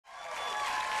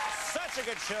Such a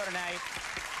good show tonight.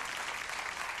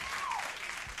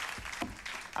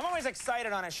 I'm always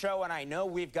excited on a show when I know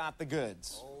we've got the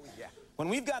goods. Oh, yeah. When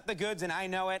we've got the goods and I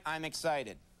know it, I'm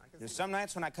excited. There's some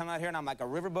nights when I come out here and I'm like a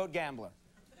riverboat gambler.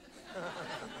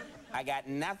 I got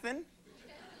nothing,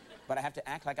 but I have to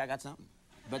act like I got something.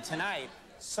 But tonight,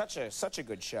 such a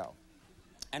good show.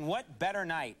 And what better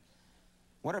night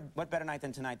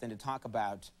than tonight than to talk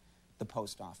about the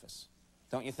post office?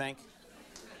 Don't you think?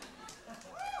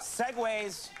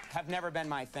 Segways have never been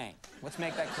my thing. Let's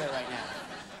make that clear right now.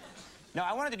 No,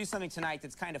 I wanted to do something tonight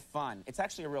that's kind of fun. It's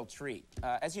actually a real treat.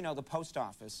 As you know, the post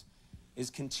office is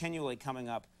continually coming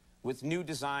up with new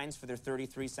designs for their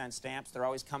 33-cent stamps. They're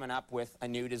always coming up with a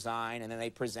new design, and then they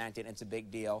present it, and it's a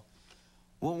big deal.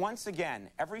 Well, once again,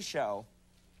 every show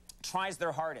tries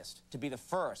their hardest to be the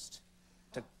first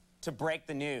to break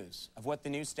the news of what the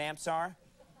new stamps are.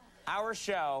 Our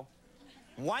show,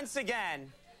 once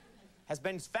again, has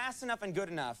been fast enough and good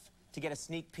enough to get a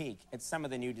sneak peek at some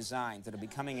of the new designs that will be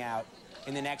coming out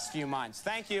in the next few months.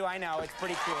 Thank you. I know, it's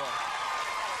pretty cool.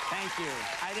 Thank you.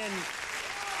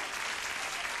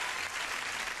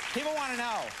 People want to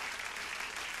know.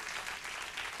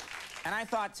 And I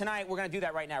thought tonight we're going to do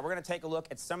that right now. We're going to take a look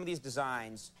at some of these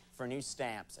designs for new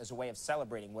stamps as a way of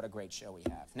celebrating what a great show we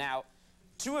have. Now,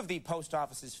 two of the post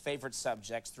office's favorite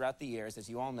subjects throughout the years, as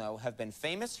you all know, have been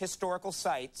famous historical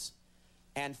sites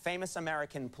and famous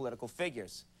American political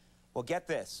figures. Well, get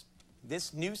this.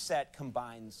 This new set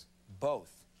combines both.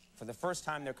 For the first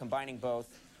time, they're combining both.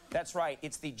 That's right.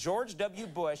 It's the George W.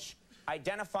 Bush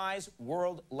Identifies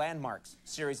World Landmarks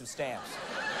series of stamps.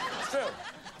 It's true.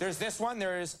 There's this one.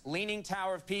 There's Leaning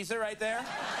Tower of Pisa right there.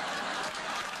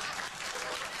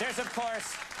 There's, of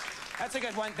course, that's a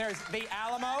good one. There's the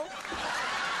Alamo.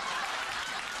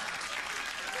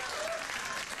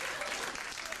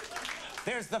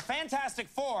 There's the Fantastic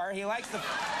Four. He likes the...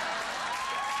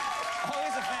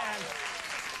 Always a fan.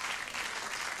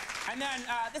 And then,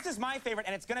 this is my favorite,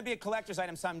 and it's going to be a collector's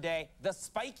item someday, the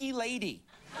Spiky Lady.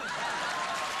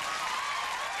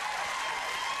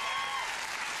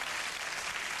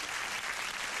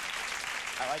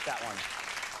 I like that one.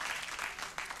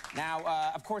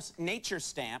 Now, of course, nature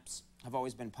stamps have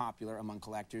always been popular among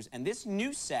collectors, and this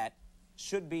new set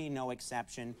should be no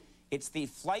exception. It's the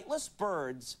Flightless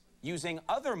Birds Using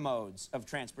Other Modes of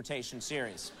Transportation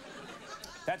series.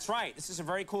 That's right. This is a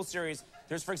very cool series.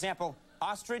 There's, for example,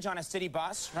 ostrich on a city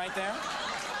bus right there.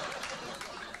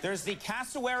 There's the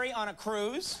cassowary on a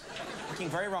cruise, looking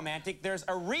very romantic. There's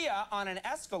a rhea on an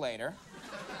escalator.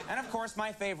 And, of course,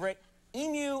 my favorite,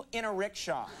 emu in a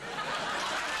rickshaw.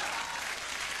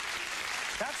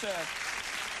 That's a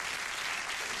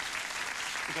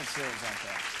good series right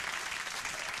there.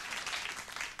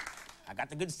 I got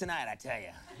the goods tonight, I tell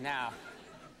you. Now,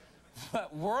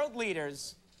 but world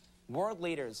leaders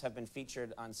have been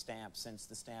featured on stamps since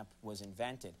the stamp was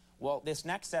invented. Well, this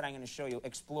next set I'm going to show you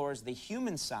explores the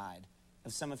human side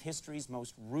of some of history's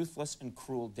most ruthless and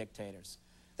cruel dictators.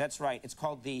 That's right. It's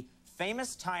called the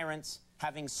Famous Tyrants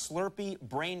Having Slurpee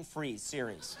Brain Freeze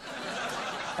series.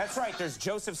 That's right. There's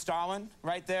Joseph Stalin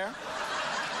right there.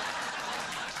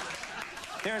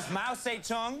 There's Mao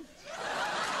Zedong.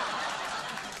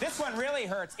 This one really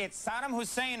hurts. It's Saddam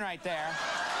Hussein right there.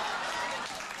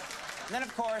 And then,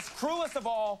 of course, cruelest of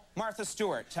all, Martha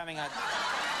Stewart, having a...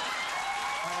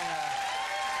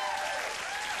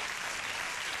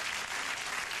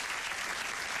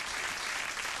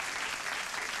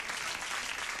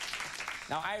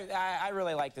 Now, I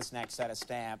really like this next set of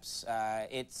stamps.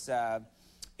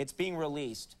 It's being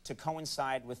released to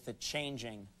coincide with the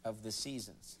changing of the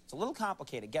seasons. It's a little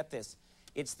complicated. Get this.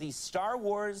 It's the Star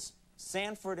Wars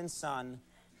Sanford and Son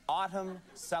Autumn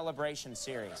Celebration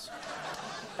Series.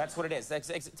 That's what it is.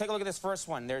 Take a look at this first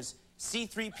one. There's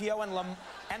C-3PO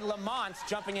and Lamont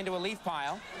jumping into a leaf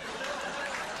pile.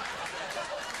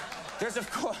 There's, of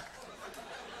course...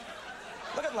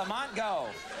 Look at Lamont go.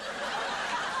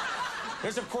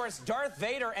 There's, of course, Darth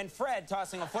Vader and Fred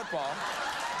tossing a football.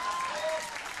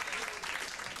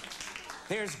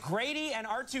 There's Grady and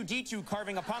R2-D2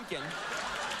 carving a pumpkin.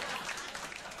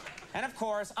 And, of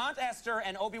course, Aunt Esther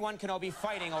and Obi-Wan Kenobi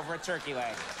fighting over a turkey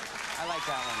leg. I like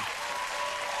that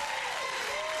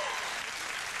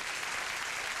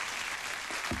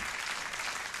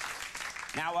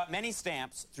one. Now, many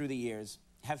stamps through the years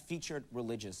have featured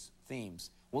religious themes.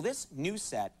 Well, this new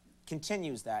set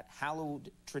continues that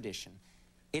hallowed tradition.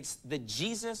 It's the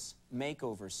Jesus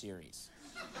Makeover series.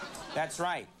 That's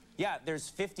right. Yeah,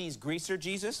 there's 50s greaser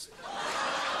Jesus.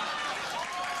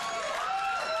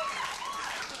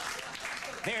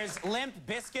 There's Limp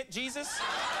Biscuit Jesus.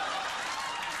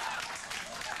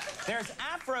 There's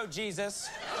Afro Jesus.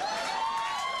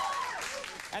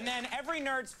 And then every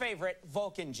nerd's favorite,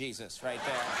 Vulcan Jesus, right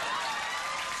there.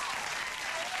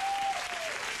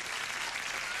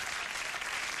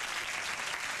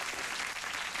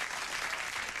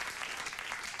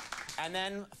 And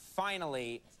then,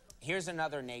 finally, here's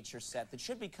another nature set that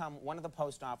should become one of the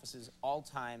post office's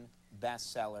all-time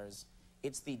bestsellers.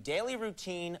 It's the Daily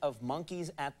Routine of Monkeys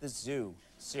at the Zoo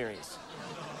series.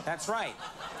 That's right.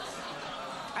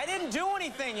 I didn't do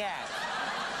anything yet.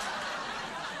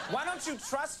 Why don't you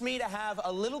trust me to have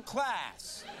a little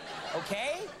class,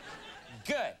 okay?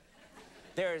 Good.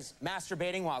 There's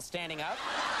masturbating while standing up.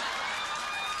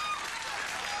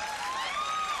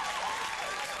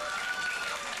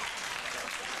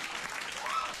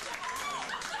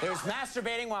 There's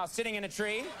masturbating while sitting in a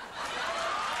tree.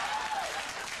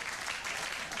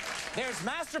 There's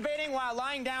masturbating while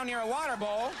lying down near a water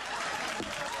bowl.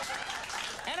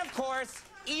 And, of course,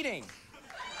 eating.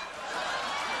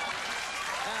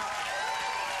 Now,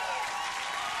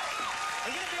 are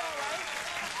you gonna be all right?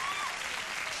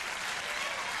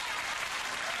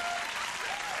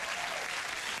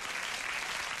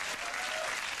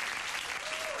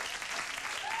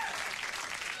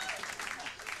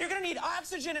 You're gonna need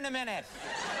oxygen in a minute.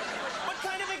 What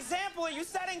kind of example are you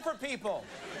setting for people?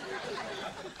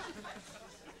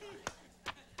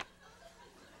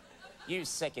 You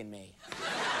sicken me.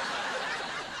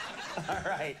 All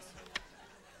right.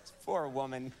 This poor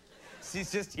woman.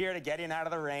 She's just here to get in out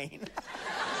of the rain.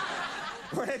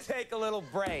 We're gonna take a little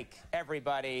break,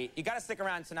 everybody. You gotta stick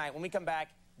around tonight. When we come back,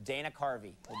 Dana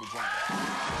Carvey will be joining.